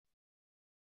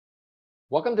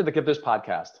Welcome to the Gifters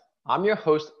Podcast. I'm your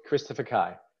host, Christopher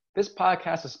Kai. This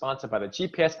podcast is sponsored by the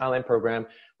GPS Online Program,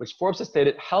 which Forbes has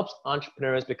stated helps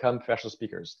entrepreneurs become professional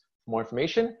speakers. For more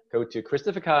information, go to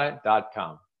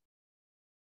christopherkai.com.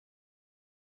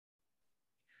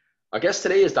 Our guest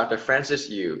today is Dr. Francis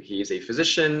Yu. He is a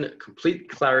physician, complete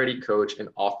clarity coach, and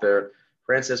author.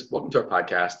 Francis, welcome to our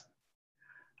podcast.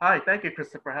 Hi, thank you,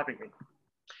 Christopher, for having me.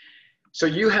 So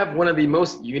you have one of the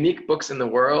most unique books in the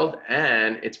world,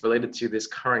 and it's related to this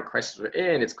current crisis we're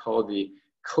in. It's called the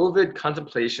COVID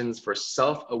Contemplations for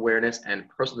Self-Awareness and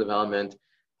Personal Development.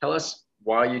 Tell us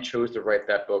why you chose to write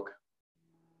that book.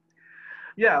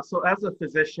 Yeah, so as a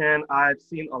physician, I've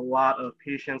seen a lot of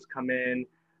patients come in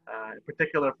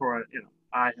particular for,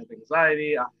 I have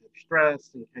anxiety, I have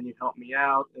stress, and can you help me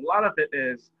out? And a lot of it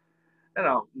is,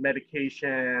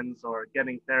 medications or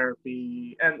getting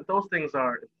therapy, and those things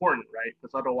are important, right?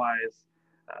 Because otherwise,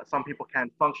 some people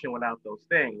can't function without those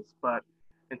things. But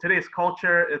in today's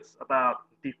culture, it's about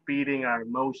defeating our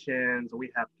emotions.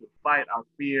 We have to fight our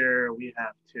fear. We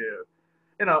have to,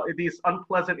 these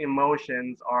unpleasant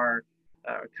emotions are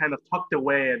kind of tucked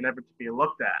away and never to be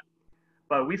looked at.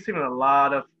 But we've seen a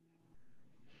lot of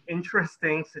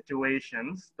interesting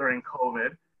situations during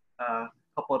COVID.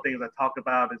 Couple of things I talk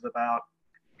about is about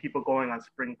people going on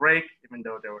spring break, even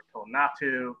though they were told not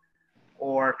to,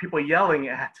 or people yelling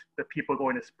at the people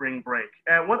going to spring break.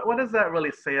 And what does that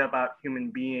really say about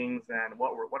human beings and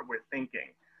what we're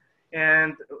thinking?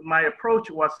 And my approach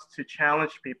was to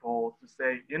challenge people to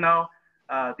say,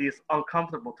 these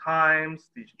uncomfortable times,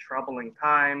 these troubling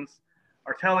times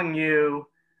are telling you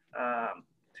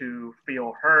to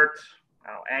feel hurt,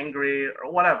 angry, or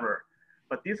whatever.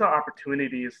 But these are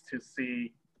opportunities to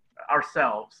see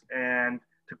ourselves and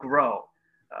to grow.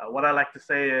 What I like to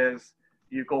say is,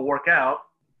 you go work out.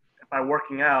 By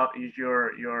working out,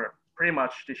 you're pretty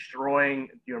much destroying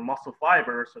your muscle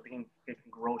fibers so they can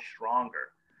grow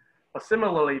stronger. But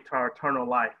similarly to our eternal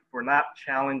life, we're not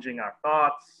challenging our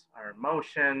thoughts, our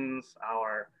emotions,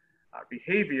 our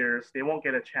behaviors, they won't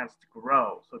get a chance to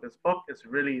grow. So this book is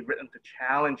really written to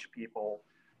challenge people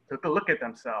to look at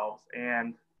themselves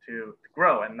and to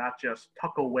grow and not just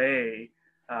tuck away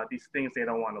these things they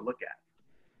don't want to look at.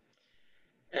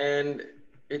 And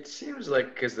it seems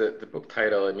like, because the book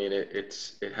title,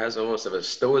 it has almost of a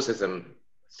stoicism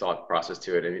thought process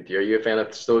to it. Are you a fan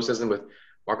of stoicism with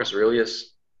Marcus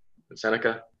Aurelius and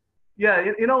Seneca? Yeah,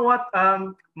 you know what?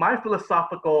 My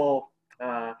philosophical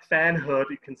fanhood,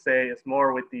 you can say, is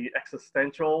more with the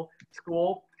existential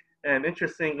school. And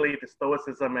interestingly, the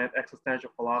stoicism and existential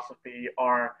philosophy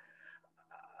are,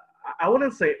 I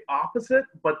wouldn't say opposite,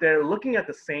 but they're looking at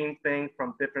the same thing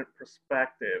from different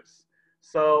perspectives.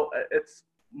 So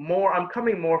I'm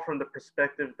coming more from the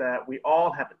perspective that we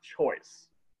all have a choice.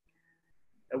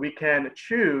 We can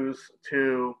choose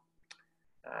to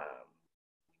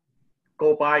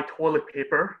go buy toilet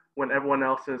paper when everyone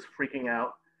else is freaking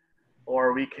out,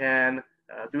 or we can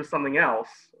do something else.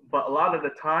 But a lot of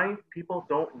the time, people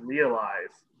don't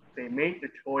realize they made the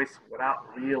choice without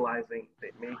realizing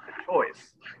they made the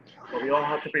choice. But we all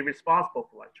have to be responsible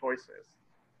for our choices.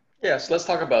 Yeah, so let's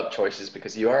talk about choices,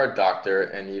 because you are a doctor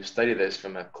and you've studied this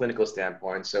from a clinical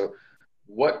standpoint. So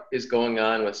what is going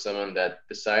on with someone that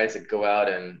decides to go out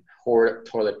and hoard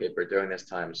toilet paper during this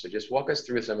time? So just walk us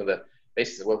through some of the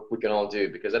basics of what we can all do,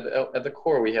 because at the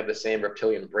core, we have the same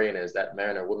reptilian brain as that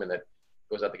man or woman that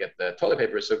goes out to get the toilet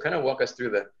paper. So kind of walk us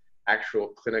through the actual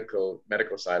clinical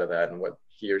medical side of that and what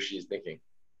he or she is thinking.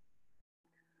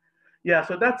 Yeah,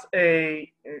 so that's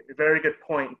a very good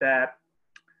point, that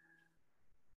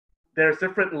there's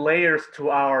different layers to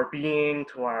our being,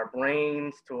 to our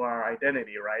brains, to our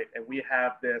identity, right? And we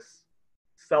have this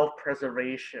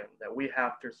self-preservation that we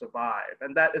have to survive.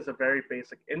 And that is a very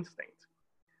basic instinct.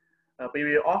 But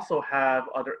we also have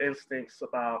other instincts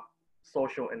about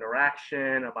social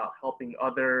interaction, about helping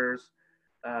others.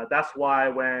 That's why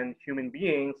when human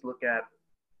beings look at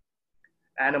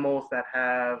animals that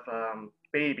have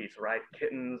babies, right,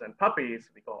 kittens and puppies,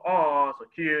 we go, oh, so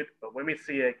cute. But when we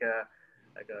see like a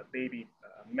baby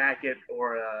maggot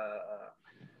or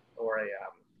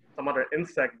some other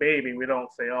insect baby, we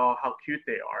don't say, oh, how cute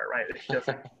they are, right? It's just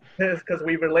because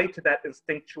we relate to that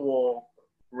instinctual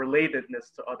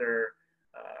relatedness to other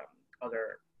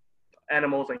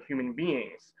animals and human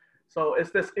beings. So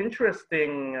it's this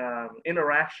interesting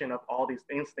interaction of all these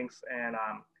instincts and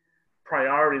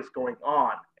priorities going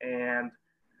on. And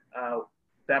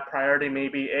that priority may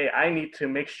be, hey, I need to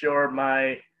make sure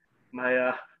my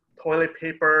toilet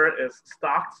paper is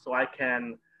stocked so I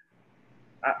can,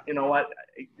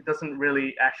 it doesn't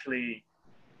really actually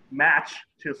match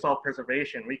to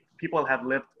self-preservation. People have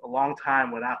lived a long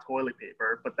time without toilet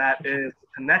paper, but that is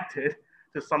connected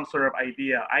to some sort of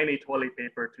idea. I need toilet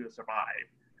paper to survive.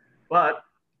 But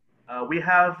we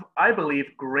have, I believe,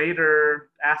 greater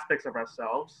aspects of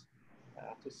ourselves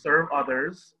to serve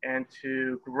others and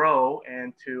to grow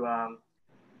and to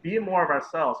be more of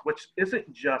ourselves, which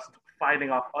isn't just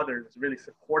fighting off others, it's really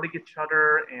supporting each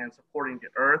other and supporting the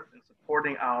earth and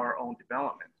supporting our own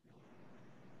development.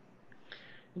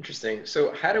 Interesting.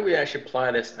 So how do we actually apply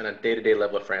this on a day-to-day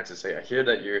level, Francis? I hear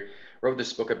that you wrote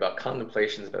this book about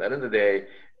contemplations, but at the end of the day,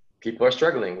 people are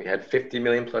struggling. We had 50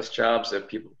 million plus jobs of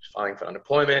people filing for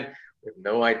unemployment. We have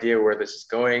no idea where this is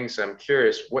going. So I'm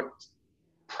curious, what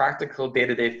practical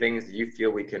day-to-day things do you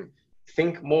feel we can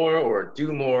think more or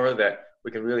do more that we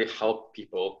can really help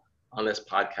people on this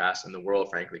podcast and the world,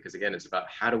 frankly? Because again, it's about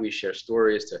how do we share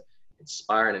stories to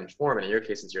inspire and inform. And in your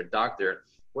case, since you're a doctor,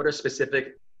 what are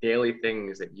specific daily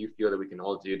things that you feel that we can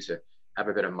all do to have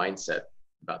a better mindset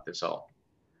about this all?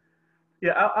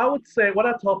 Yeah, I would say what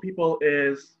I tell people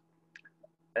is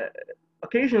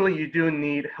occasionally you do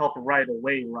need help right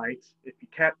away, right? If you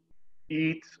can't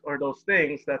eat or those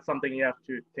things, that's something you have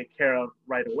to take care of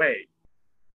right away.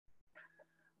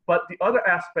 But the other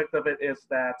aspect of it is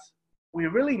that we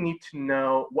really need to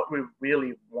know what we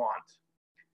really want.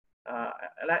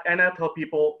 And I tell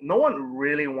people, no one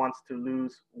really wants to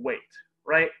lose weight,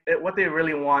 right? What they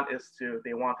really want is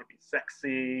they want to be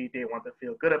sexy, they want to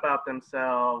feel good about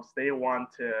themselves, they want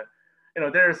to,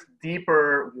 there's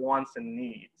deeper wants and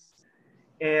needs.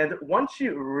 And once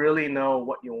you really know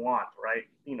what you want, right,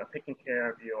 taking care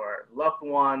of your loved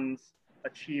ones,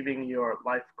 achieving your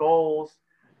life goals,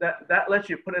 that lets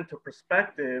you put into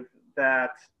perspective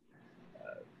that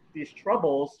these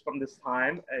troubles from this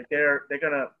time, they're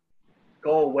gonna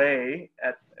go away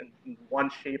in one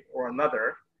shape or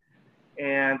another.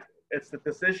 And it's the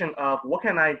decision of what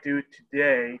can I do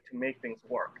today to make things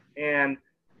work. And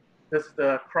this is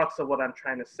the crux of what I'm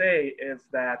trying to say is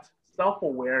that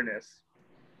self-awareness,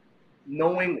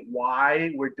 knowing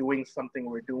why we're doing something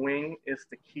we're doing is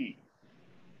the key.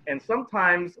 And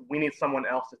sometimes we need someone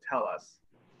else to tell us,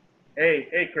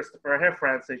 hey, Christopher, hey,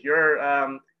 Francis,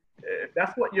 if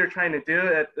that's what you're trying to do,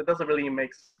 it doesn't really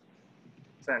make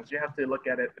sense. You have to look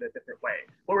at it in a different way.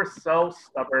 But we're so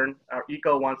stubborn. Our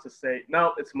ego wants to say,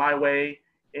 no, it's my way.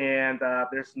 And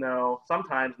there's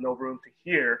sometimes no room to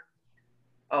hear,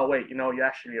 oh, wait, you're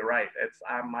actually right.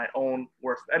 I'm my own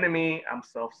worst enemy. I'm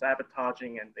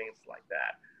self-sabotaging and things like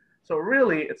that. So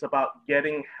really, it's about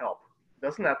getting help. It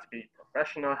doesn't have to be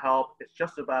professional help. It's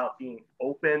just about being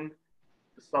open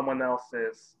to someone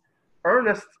else's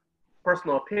earnest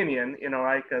personal opinion,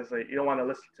 right? Because you don't want to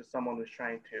listen to someone who's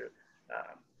trying to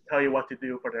tell you what to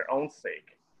do for their own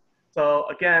sake. So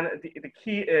again, the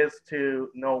key is to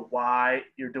know why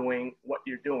you're doing what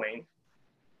you're doing.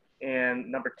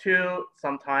 And number two,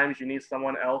 sometimes you need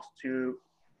someone else to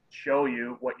show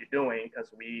you what you're doing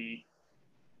because we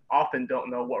often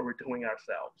don't know what we're doing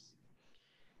ourselves.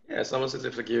 Yeah, it's almost as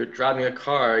if like you're driving a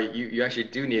car, you actually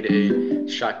do need a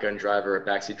shotgun driver, a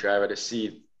backseat driver to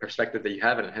see perspective that you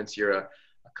have, and hence you're a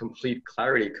complete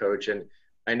clarity coach. And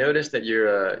I noticed that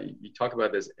you talk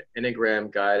about this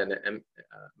Enneagram guide and the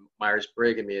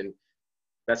Myers-Briggs. I mean,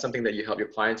 that's something that you help your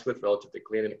clients with relative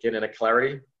to getting a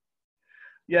clarity?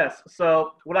 Yes.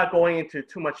 So without going into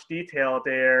too much detail,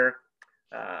 they're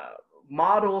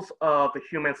models of the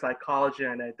human psychology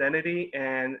and identity,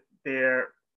 and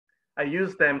I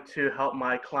use them to help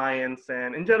my clients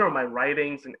and in general my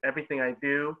writings and everything I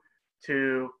do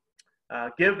to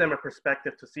give them a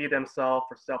perspective to see themselves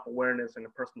for self-awareness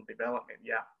and personal development.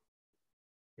 Yeah.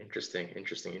 Interesting.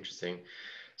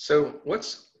 So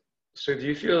do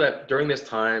you feel that during this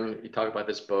time, you talk about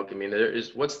this book, I mean,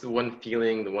 what's the one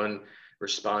feeling, the one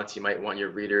response you might want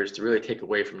your readers to really take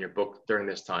away from your book during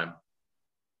this time?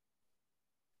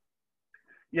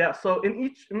 Yeah, so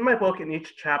in my book, in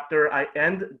each chapter, I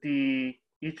end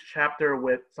each chapter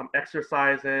with some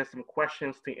exercises, some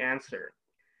questions to answer.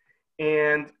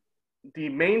 And the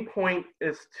main point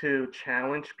is to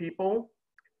challenge people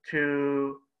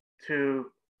to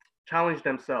challenge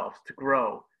themselves, to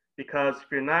grow. Because if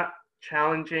you're not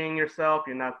challenging yourself,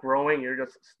 you're not growing, you're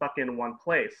just stuck in one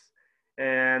place.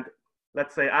 And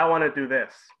let's say, I want to do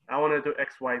this. I want to do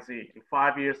X, Y, Z. And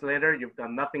 5 years later, you've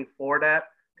done nothing for that.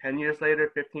 10 years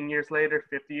later, 15 years later,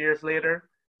 50 years later,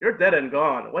 you're dead and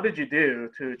gone. What did you do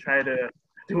to try to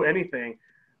do anything?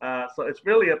 So it's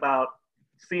really about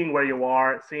seeing where you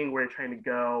are, seeing where you're trying to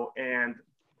go, and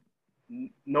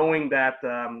knowing that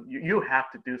you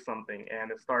have to do something. And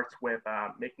it starts with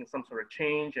making some sort of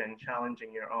change and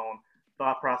challenging your own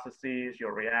thought processes,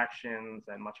 your reactions,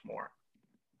 and much more.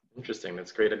 Interesting.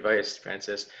 That's great advice,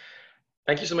 Francis.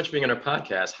 Thank you so much for being on our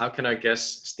podcast. How can our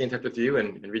guests stay in touch with you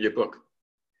and read your book?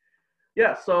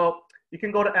 Yeah, so you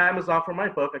can go to Amazon for my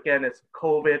book. Again, it's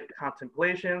COVID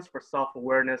Contemplations for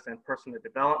Self-Awareness and Personal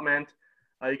Development.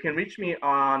 You can reach me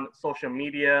on social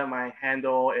media. My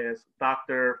handle is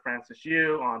Dr. Francis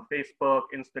Yu on Facebook,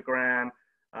 Instagram,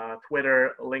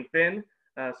 Twitter, LinkedIn.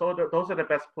 Those are the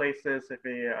best places if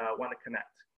you want to connect.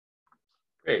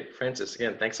 Great. Francis,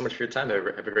 again, thanks so much for your time.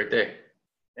 Have a great day.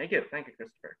 Thank you. Thank you,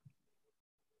 Christopher.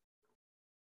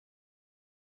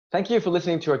 Thank you for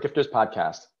listening to our Gifters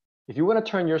podcast. If you want to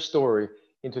turn your story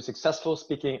into a successful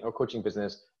speaking or coaching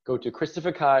business, go to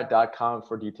christopherkai.com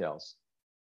for details.